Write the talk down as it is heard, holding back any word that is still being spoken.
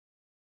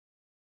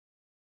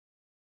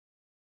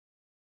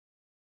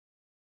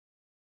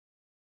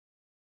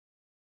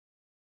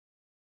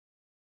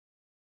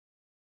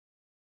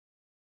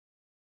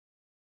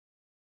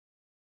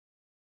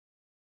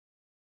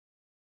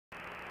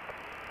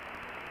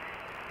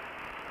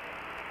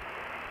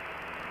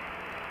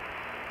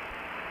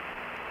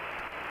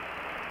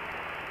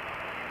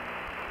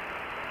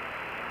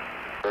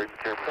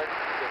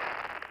seconds to go.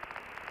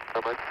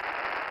 How much?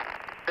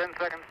 10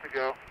 seconds to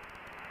go.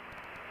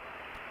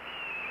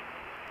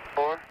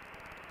 4.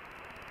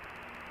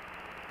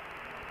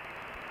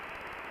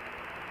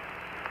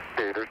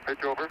 Okay, there's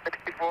pitch over. 64,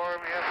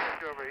 we have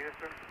pitch over,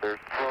 Houston. There's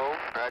slow.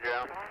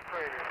 Roger.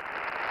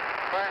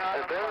 Right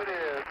on the there money. It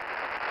is.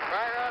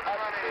 Right on the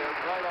money. It is,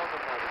 right on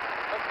the money.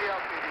 What's the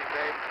LPD,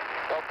 babe?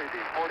 LPD,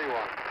 41.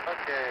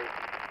 Okay.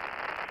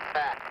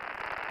 Pat.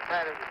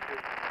 Pat is a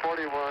 2.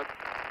 41.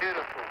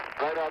 Beautiful.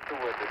 Right out the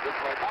window, just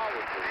like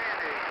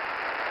outstanding.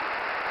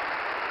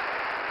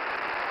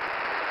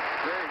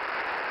 Great.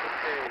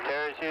 Okay.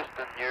 There's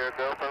Houston, you're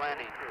go for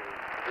landing.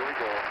 Here we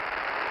go.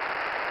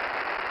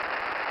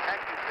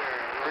 Thank you, sir.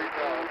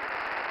 3,000.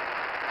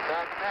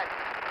 Not next.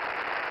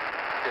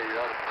 Okay,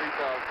 you're out of 3,000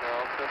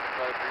 now,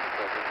 75 feet a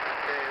second.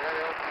 Okay, that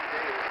LPD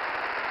is...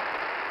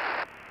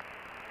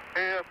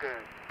 Hey, okay.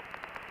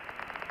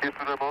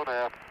 Houston, I'm on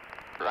aft.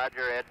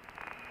 Roger, Ed.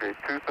 Okay,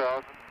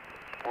 2,000,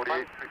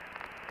 48 feet.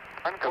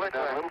 Coming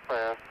down a little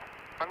fast.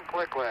 1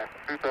 click left.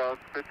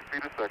 2,050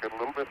 feet a second, a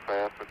little bit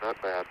fast, but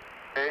not bad.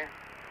 Okay.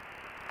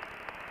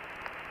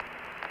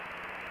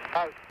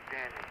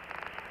 Outstanding.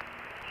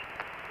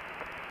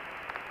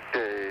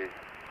 Okay,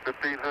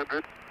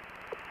 1,500.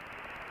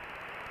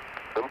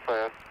 A little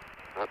fast,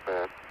 not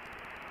bad.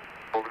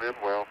 Holding in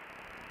well.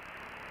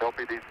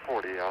 LPD's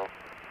 40, Al.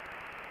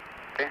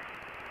 Okay.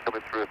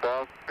 Coming through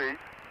 1,000 feet.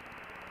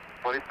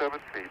 27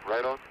 feet,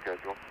 right on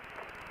schedule.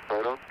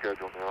 Right on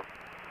schedule now.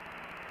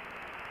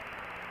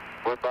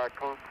 Went by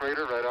Cone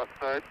Crater right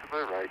outside to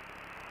my right.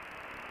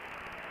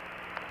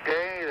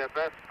 Okay, the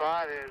best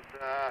spot is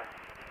a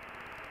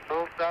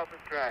little south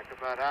of track,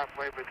 about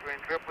halfway between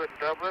triplet and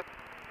doublet.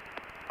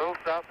 A little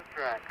south of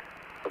track.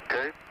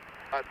 Okay.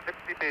 About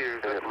 60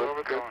 meters. And it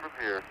looks good from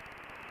here.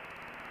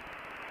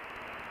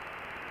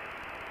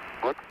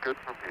 Looks good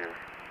from here.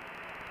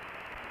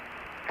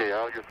 Okay,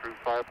 Al, you're through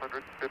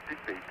 550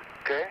 feet.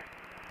 Okay.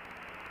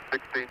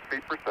 16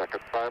 feet per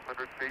second,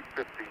 500 feet,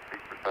 15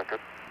 feet per second.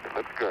 It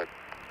looks good.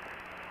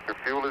 Your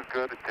fuel is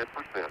good at 10%.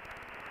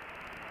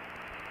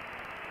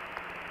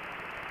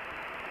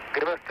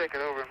 Okay, let's take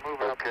it over and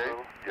move it up a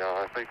little.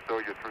 Yeah, I think so.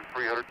 You're through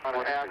 320 feet. On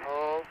a half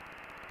hole.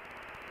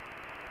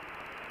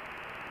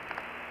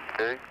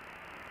 Okay.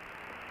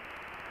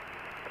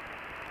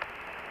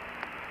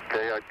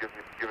 Okay, I'd give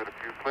it a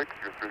few clicks.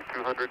 You're through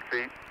 200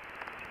 feet.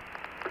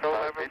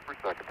 5 feet per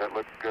second. That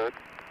looks good.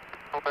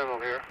 No level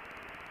here.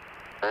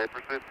 9%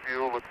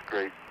 fuel looks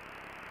great.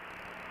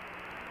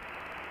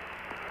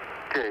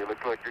 Okay,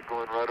 looks like you're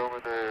going right over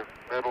the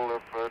middle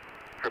of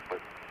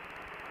triplet.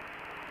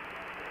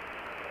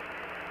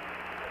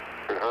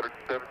 You're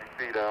 170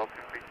 feet out,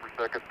 2 feet per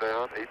second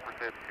down, 8%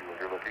 fuel.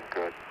 You're looking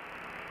good.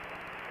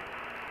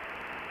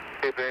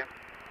 Okay, babe.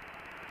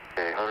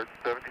 Okay,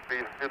 170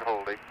 feet in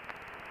holding.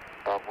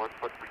 About 1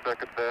 foot per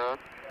second down.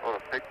 Want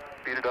to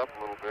speed it up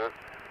a little bit.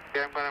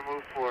 Okay, I'm going to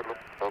move forward.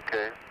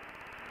 Okay.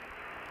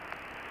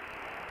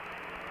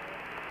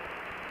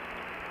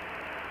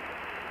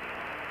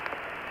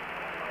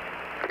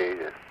 Okay,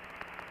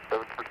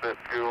 7%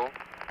 fuel.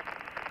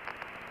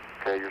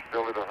 Okay, you're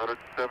still at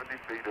 170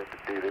 feet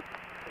indicated.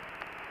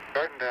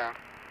 Starting down.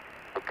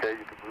 Okay,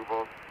 you can move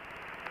on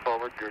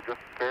forward. You're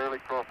just barely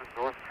crossing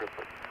North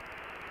Triplet.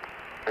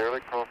 Barely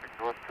crossing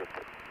North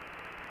Triplet.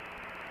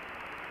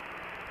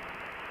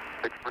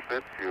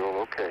 6% fuel,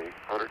 okay.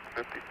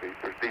 150 feet.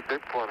 There's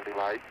decent quantity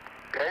light.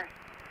 Okay.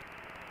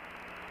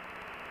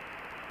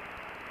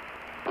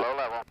 Low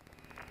level.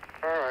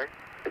 All right.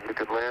 If you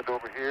can land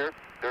over here,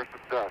 there's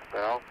some dust,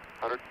 Al.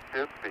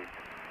 110 feet.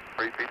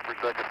 3 feet per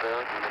second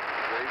down. You're looking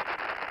great.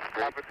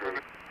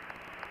 Great.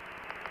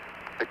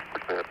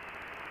 6%.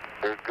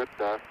 There's good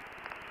dust.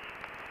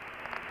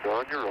 You're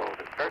on your own.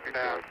 It's starting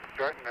down.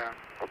 Starting down.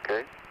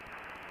 Okay.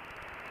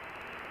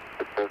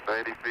 It says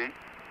 90 feet.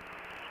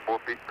 4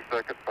 feet per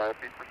second. 5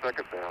 feet per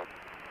second down.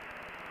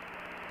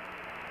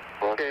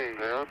 Okay.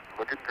 Down.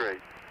 Looking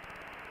great.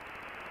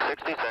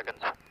 60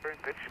 seconds.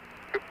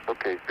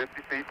 Okay,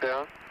 50 feet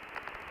down.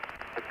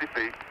 50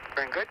 feet.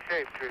 We're in good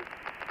shape, Troop.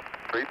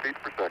 3 feet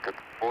per second.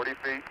 40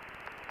 feet.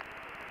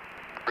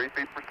 3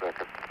 feet per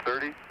second.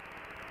 30.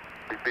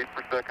 3 feet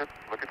per second.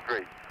 Looking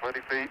great. 20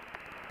 feet.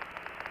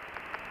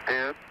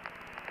 10.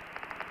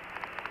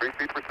 3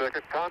 feet per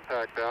second.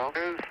 Contact down.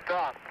 2.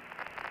 Stop.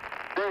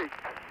 Brake.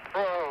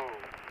 Pro.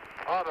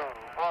 Auto.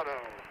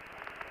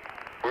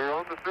 We're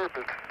on the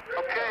surface.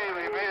 Okay,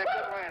 we made a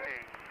good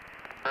landing.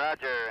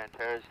 Roger,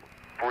 enters.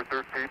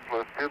 413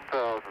 plus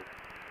 10,000.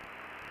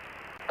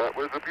 That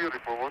was a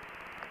beautiful one.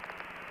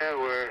 Yeah,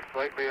 we're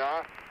slightly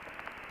off.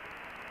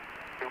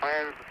 We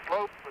landed the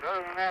slope, but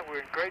other than that, we're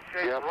in great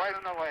shape. Yep. Right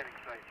on the landing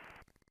site.